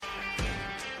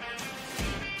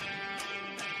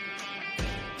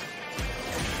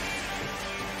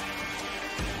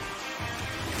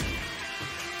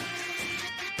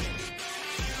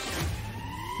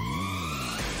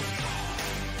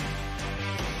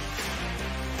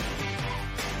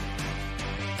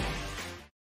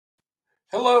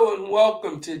Hello and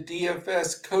welcome to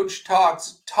DFS Coach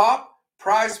Talk's top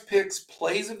prize picks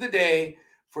plays of the day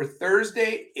for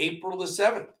Thursday, April the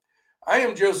 7th. I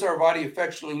am Joe Sarvati,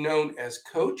 affectionately known as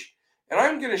Coach, and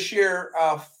I'm going to share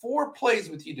 4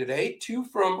 plays with you today, 2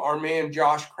 from our man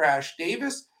Josh Crash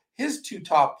Davis, his 2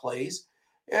 top plays,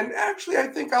 and actually I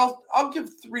think I'll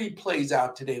give 3 plays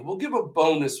out today. We'll give a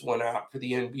bonus one out for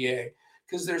the NBA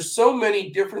because there's so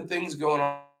many different things going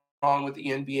on with the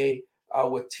NBA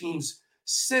with teams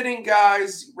sitting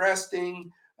guys,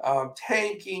 resting,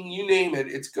 tanking, you name it,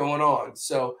 it's going on.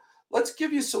 So let's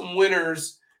give you some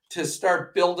winners to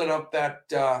start building up that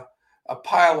a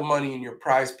pile of money in your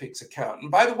Prize Picks account.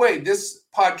 And by the way, this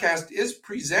podcast is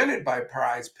presented by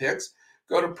Prize Picks.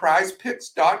 Go to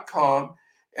prizepicks.com,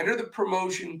 enter the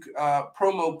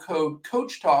promo code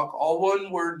Coach Talk, all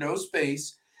one word, no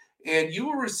space, and you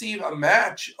will receive a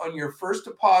match on your first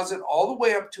deposit all the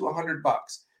way up to $100.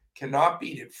 Cannot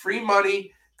beat it. Free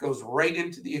money goes right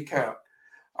into the account.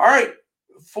 All right,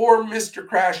 for Mr.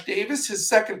 Crash Davis, his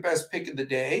second best pick of the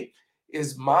day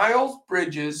is Miles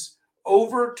Bridges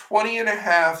over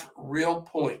 20.5 real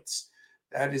points.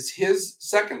 That is his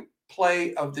second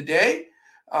play of the day.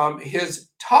 His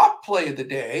top play of the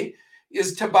day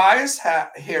is Tobias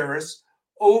Harris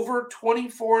over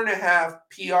 24.5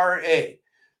 PRA.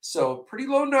 So pretty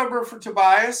low number for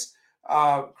Tobias.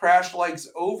 Crash likes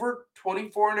over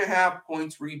 24.5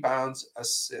 points, rebounds,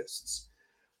 assists.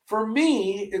 For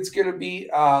me, it's going to be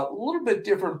a little bit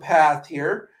different path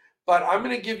here, but I'm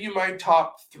going to give you my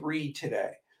top 3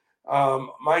 today.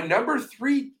 My number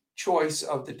 3 choice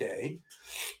of the day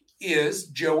is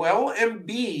Joel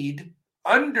Embiid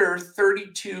under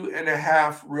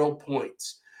 32.5 real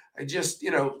points. I just,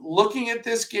 looking at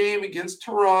this game against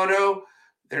Toronto,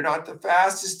 they're not the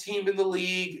fastest team in the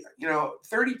league.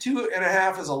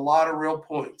 32.5 is a lot of real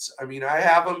points. I mean, I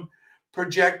have them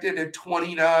projected at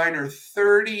 29 or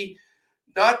 30,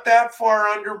 not that far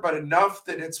under, but enough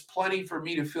that it's plenty for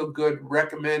me to feel good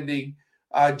recommending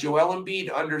Joel Embiid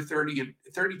under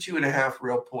 32.5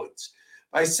 real points.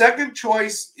 My second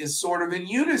choice is sort of in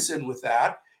unison with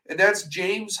that, and that's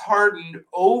James Harden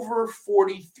over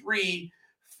 43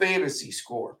 fantasy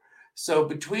score. So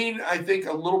between, I think,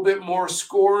 a little bit more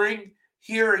scoring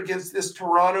here against this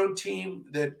Toronto team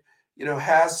that,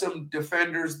 has some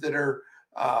defenders that are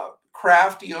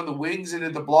crafty on the wings and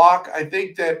in the block, I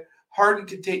think that Harden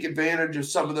can take advantage of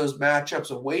some of those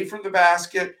matchups away from the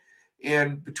basket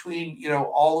and between,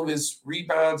 all of his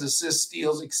rebounds, assists,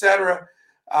 steals, etc.,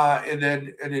 and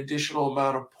then an additional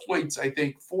amount of points. I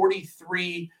think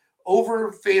 43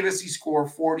 over fantasy score,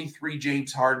 43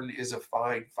 James Harden is a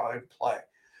fine play.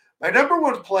 My number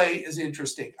 1 play is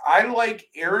interesting. I like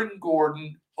Aaron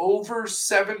Gordon over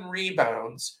 7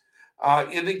 rebounds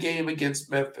in the game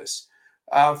against Memphis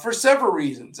for several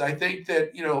reasons. I think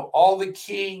that, all the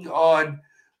keying on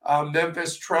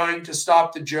Memphis trying to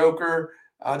stop the Joker,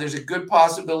 there's a good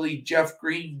possibility Jeff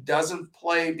Green doesn't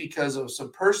play because of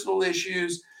some personal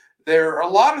issues. There are a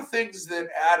lot of things that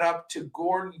add up to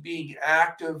Gordon being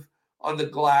active on the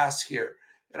glass here.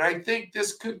 And I think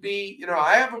this could be,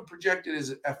 I have him projected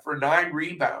as for 9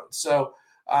 rebounds. So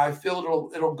I feel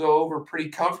it'll go over pretty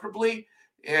comfortably.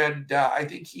 And I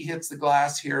think he hits the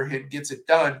glass here and gets it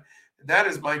done. And that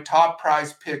is my top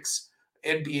Prize Picks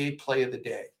NBA play of the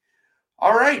day.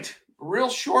 All right. Real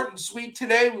short and sweet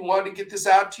today. We wanted to get this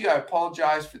out to you. I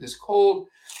apologize for this cold.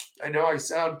 I know I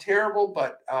sound terrible,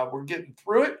 but we're getting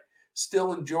through it.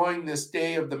 Still enjoying this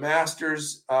day of the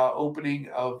Masters opening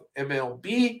of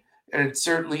MLB. And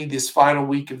certainly this final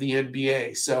week of the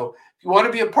NBA. So if you want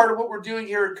to be a part of what we're doing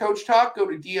here at Coach Talk, go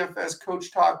to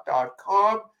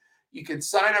dfscoachtalk.com. You can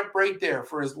sign up right there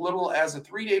for as little as a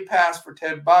 3-day pass for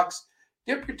 $10.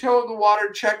 Dip your toe in the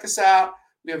water. Check us out.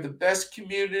 We have the best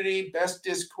community, best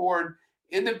Discord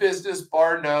in the business,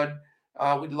 bar none.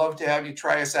 We'd love to have you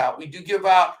try us out. We do give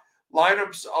out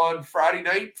lineups on Friday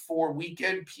night for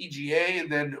weekend PGA. And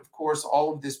then, of course,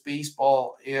 all of this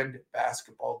baseball and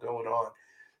basketball going on.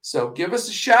 So give us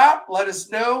a shout. Let us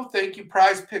know. Thank you,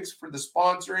 Prize Picks, for the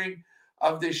sponsoring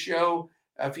of this show.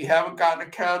 If you haven't got an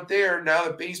account there, now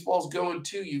that baseball's going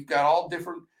too, you've got all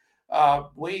different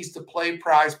ways to play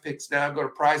Prize Picks now. Go to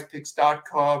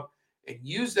prizepicks.com and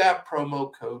use that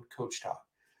promo code CoachTalk.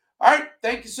 All right.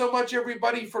 Thank you so much,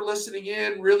 everybody, for listening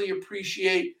in. Really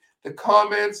appreciate the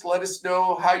comments. Let us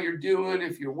know how you're doing,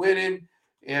 if you're winning,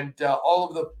 and all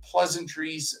of the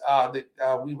pleasantries that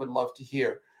we would love to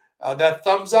hear. That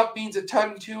thumbs up means a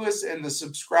ton to us, and the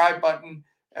subscribe button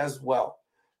as well.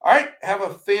 All right, have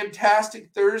a fantastic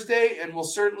Thursday, and we'll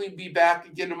certainly be back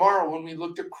again tomorrow when we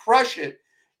look to crush it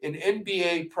in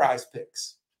NBA Prize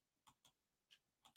Picks.